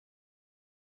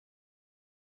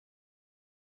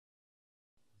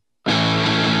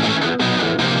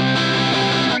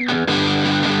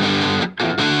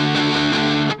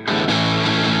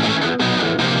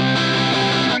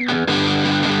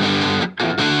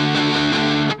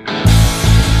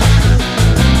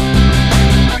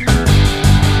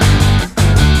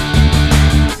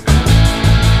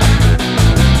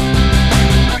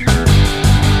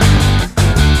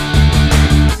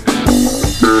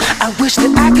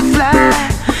could fly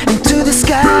into the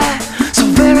sky so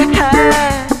very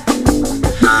high,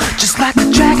 just like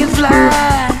a dragonfly.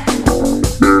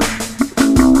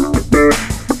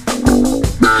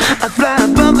 I fly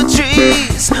above the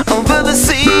trees, over the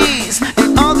seas,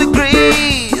 in all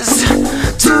degrees,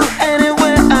 to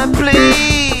anywhere I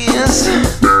please.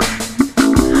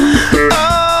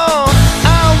 Oh,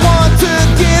 I want to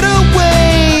get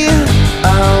away, I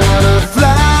wanna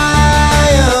fly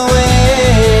away.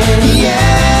 Yeah,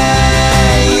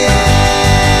 yeah,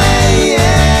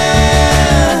 yeah.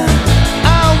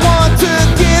 I want to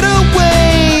get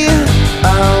away, I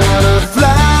wanna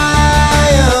fly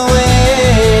away.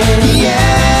 Yeah,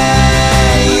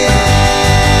 yeah,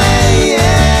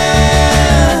 yeah.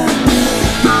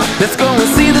 Let's go and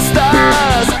see the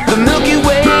stars, the Milky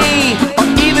Way, or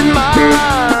even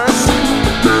Mars,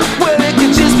 where it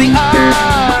could just be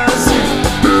ours.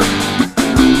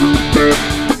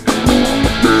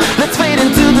 Let's fade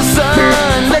into the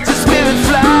sun, let your spirit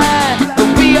fly, but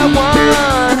we are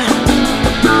one,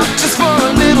 just for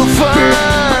a little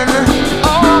fun.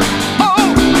 Oh, oh,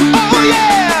 oh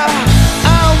yeah.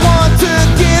 I want to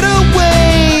get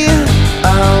away, I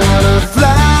wanna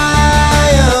fly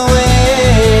away.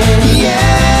 Yeah,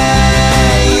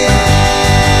 yeah,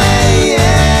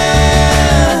 yeah.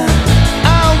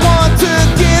 I want to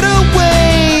get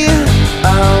away, I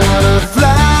wanna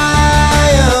fly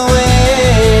away.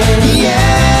 Yeah,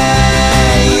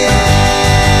 yeah,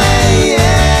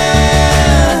 yeah.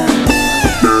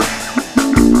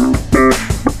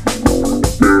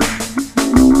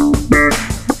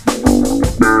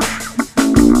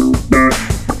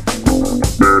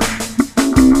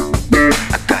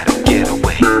 I gotta get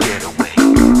away, get away.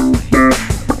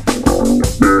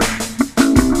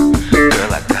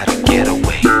 Girl, I gotta get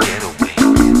away, get away.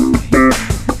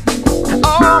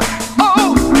 Oh,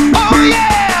 oh, oh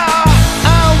yeah.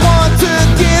 I want to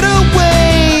get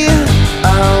away, I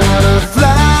wanna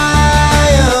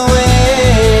fly away.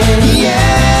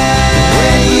 Yeah,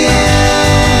 yeah,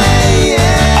 yeah.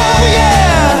 Oh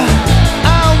yeah.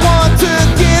 I want to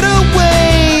get away,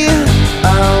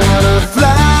 I wanna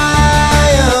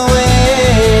fly away.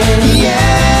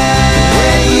 Yeah,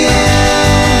 yeah,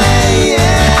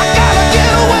 yeah. I gotta get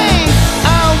away.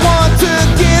 I want to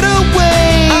get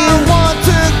away, I want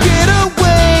to get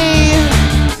away.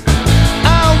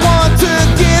 I want to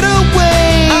get away,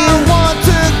 I want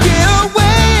to get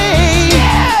away.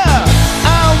 Yeah.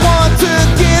 I want to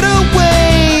get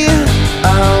away,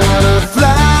 I wanna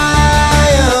fly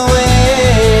away.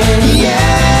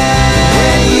 Yeah,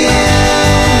 yeah,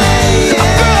 yeah.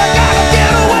 Girl, I gotta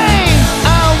get away.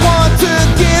 I want to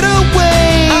get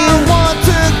away, I want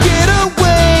to get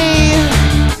away.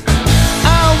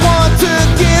 I want to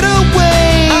get away,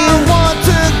 I want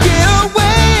to get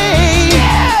away.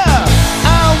 Yeah.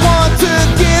 I want to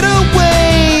get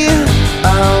away, I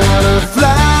wanna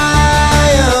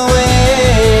fly away.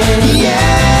 Yeah,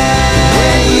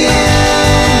 yeah,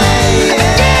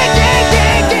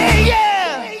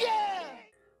 yeah.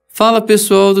 Fala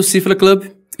pessoal do Cifra Club,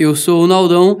 eu sou o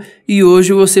Naldão e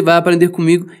hoje você vai aprender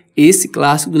comigo esse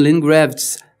clássico do Lenny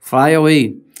Kravitz, Fly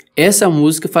Away. Essa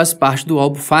música faz parte do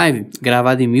álbum 5,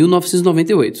 gravado em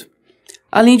 1998.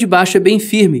 A linha de baixo é bem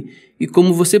firme e,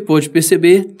 como você pode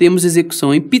perceber, temos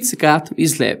execução em pizzicato e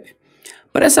slap.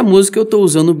 Para essa música eu estou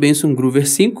usando o Benson Groover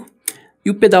 5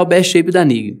 e o pedal Bass Shape da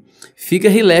Nig. Fica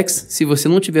relax, se você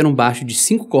não tiver um baixo de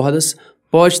 5 cordas,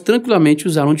 pode tranquilamente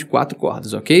usar um de 4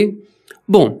 cordas, ok?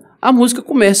 Bom, a música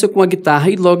começa com a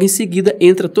guitarra e logo em seguida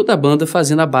entra toda a banda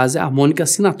fazendo a base harmônica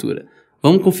assinatura.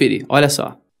 Vamos conferir, olha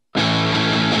só.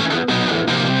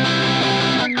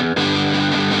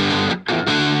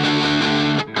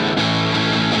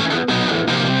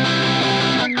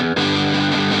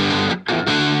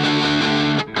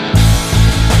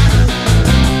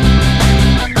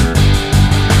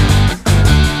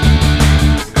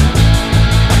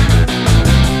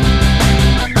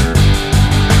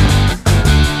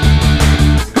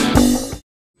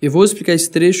 Eu vou explicar esse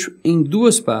trecho em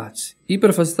duas partes, e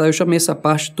para facilitar eu chamei essa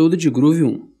parte toda de Groove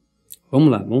 1. Vamos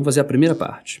lá, vamos fazer a primeira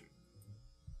parte.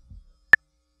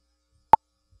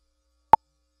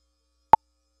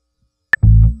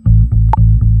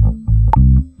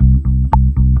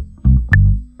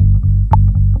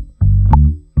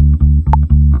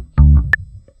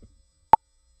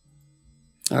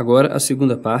 Agora a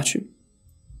segunda parte.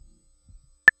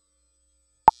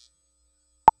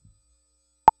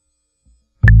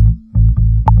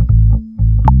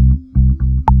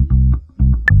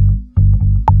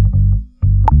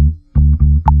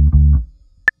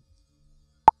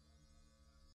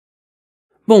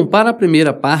 Bom, para a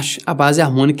primeira parte, a base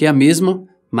harmônica é a mesma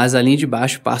mas a linha de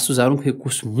baixo passa a usar um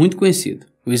recurso muito conhecido,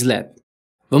 o slap.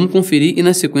 Vamos conferir e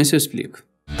na sequência eu explico.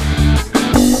 I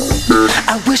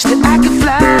wish that I could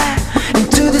fly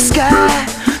into the sky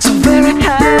so very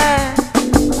high,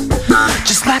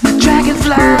 just like a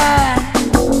dragonfly.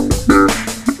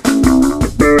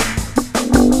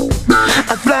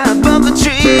 I fly above the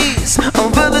trees,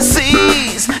 over the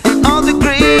seas, in all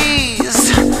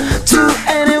degrees, to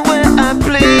anywhere I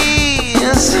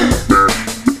please.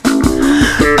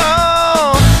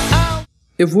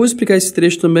 Eu vou explicar esse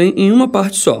trecho também em uma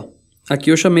parte só. Aqui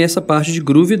eu chamei essa parte de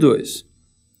Groove 2.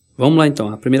 Vamos lá então,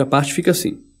 a primeira parte fica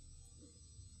assim.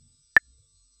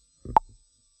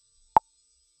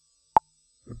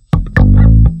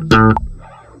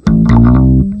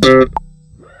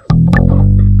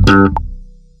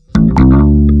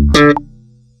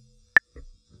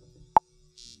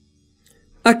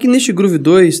 Aqui neste Groove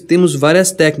 2 temos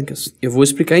várias técnicas, eu vou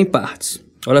explicar em partes.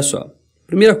 Olha só,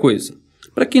 primeira coisa,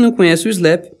 para quem não conhece o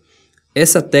slap,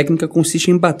 essa técnica consiste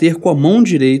em bater com a mão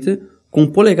direita com o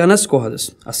polegar nas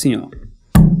cordas, assim ó.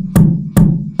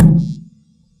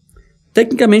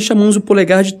 Tecnicamente chamamos o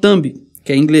polegar de thumb,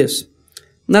 que é em inglês.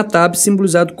 Na tab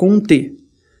simbolizado com um T.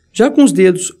 Já com os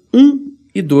dedos 1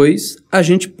 e 2, a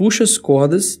gente puxa as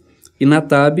cordas e na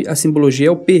tab a simbologia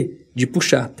é o P, de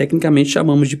puxar. Tecnicamente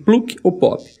chamamos de pluck ou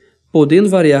pop, podendo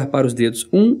variar para os dedos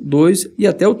 1, 2 e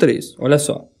até o 3. Olha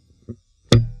só.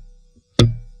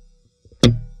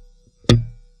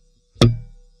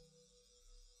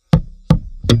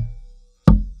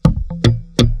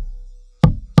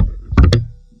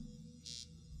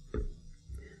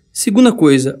 Segunda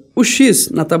coisa, o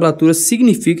X na tablatura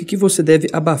significa que você deve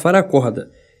abafar a corda.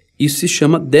 Isso se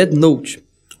chama dead note,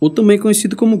 ou também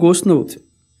conhecido como ghost note.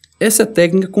 Essa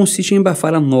técnica consiste em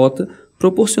abafar a nota,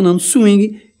 proporcionando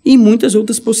swing e muitas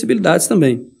outras possibilidades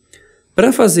também.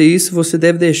 Para fazer isso, você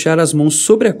deve deixar as mãos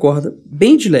sobre a corda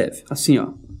bem de leve, assim ó.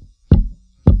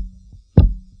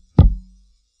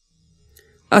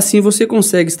 Assim você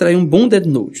consegue extrair um bom dead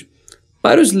note.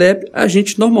 Para o slap, a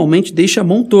gente normalmente deixa a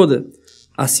mão toda.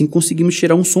 Assim conseguimos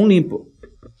tirar um som limpo.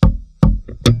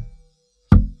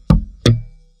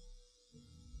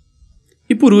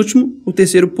 E por último, o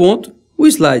terceiro ponto, o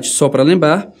slide, só para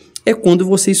lembrar, é quando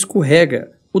você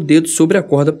escorrega o dedo sobre a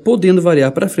corda, podendo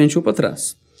variar para frente ou para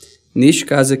trás. Neste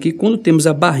caso aqui, quando temos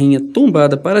a barrinha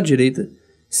tombada para a direita,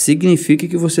 significa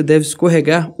que você deve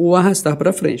escorregar ou arrastar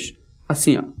para frente.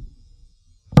 Assim, ó.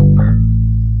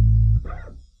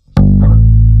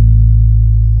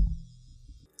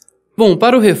 Bom,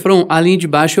 para o refrão, a linha de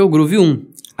baixo é o groove 1,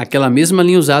 aquela mesma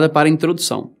linha usada para a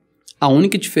introdução. A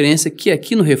única diferença é que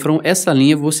aqui no refrão, essa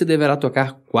linha você deverá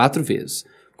tocar 4 vezes.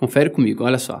 Confere comigo,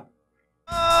 olha só.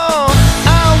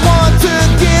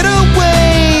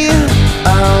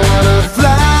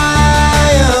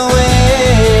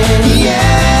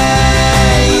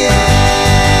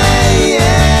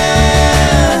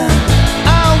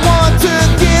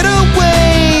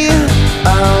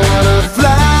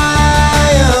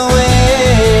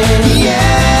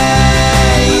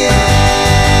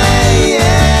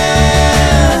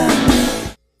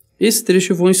 Esse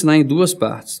trecho eu vou ensinar em 2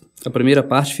 partes. A primeira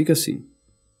parte fica assim.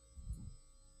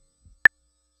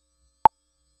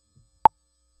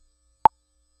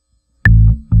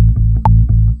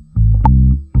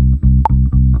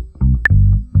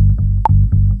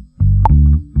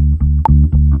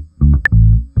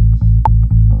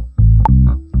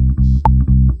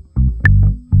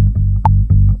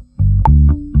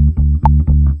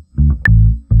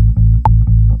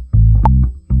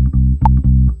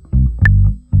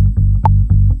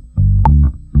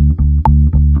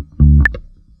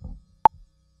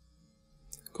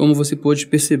 Como você pode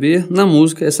perceber, na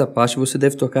música essa parte você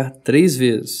deve tocar 3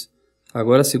 vezes.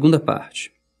 Agora a segunda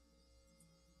parte.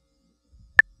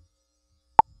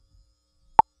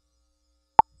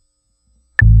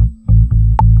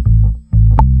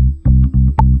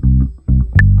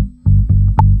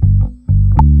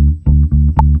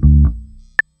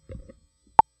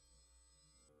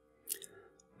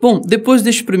 Bom, depois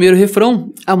deste primeiro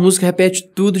refrão, a música repete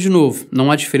tudo de novo,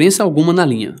 não há diferença alguma na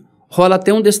linha. Rola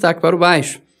até um destaque para o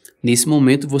baixo. Nesse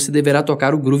momento você deverá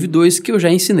tocar o Groove 2 que eu já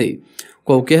ensinei.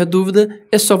 Qualquer dúvida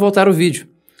é só voltar ao vídeo.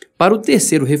 Para o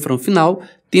terceiro refrão final,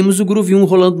 temos o Groove 1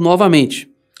 rolando novamente.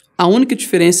 A única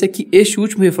diferença é que este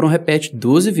último refrão repete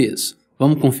 12 vezes.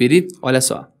 Vamos conferir? Olha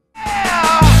só.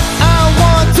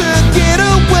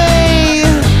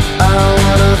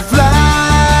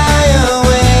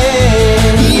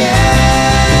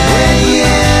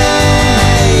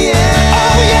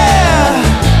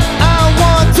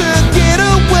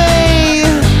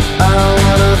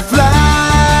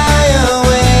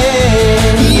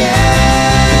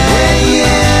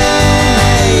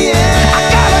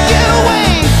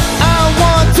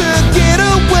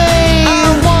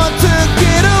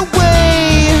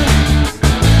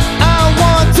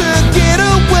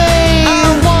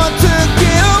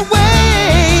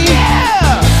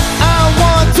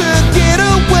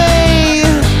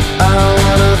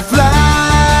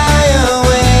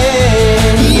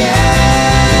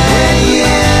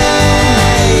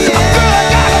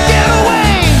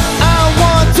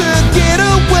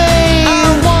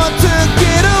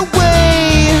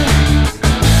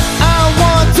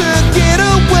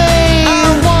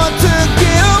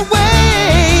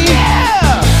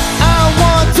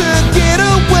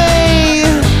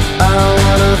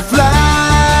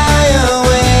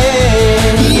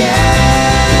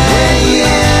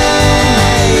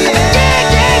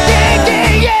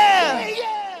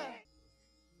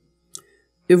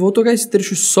 Eu vou tocar esse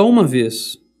trecho só uma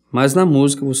vez, mas na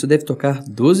música você deve tocar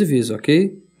 12 vezes,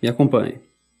 ok? Me acompanhe.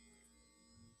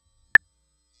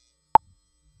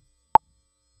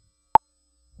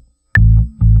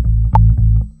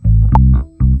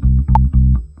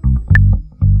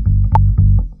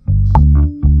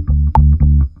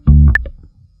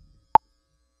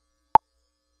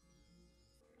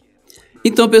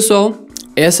 Então, pessoal,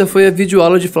 essa foi a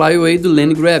videoaula de Fly Away do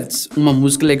Lenny Kravitz, uma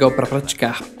música legal para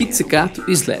praticar pizzicato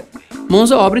e slap.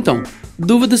 Mãos à obra, então.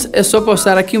 Dúvidas é só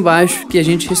postar aqui embaixo que a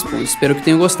gente responde. Espero que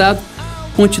tenham gostado.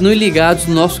 Continue ligados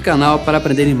no nosso canal para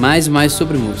aprenderem mais e mais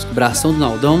sobre música. Abração do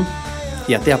Naldão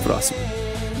e até a próxima.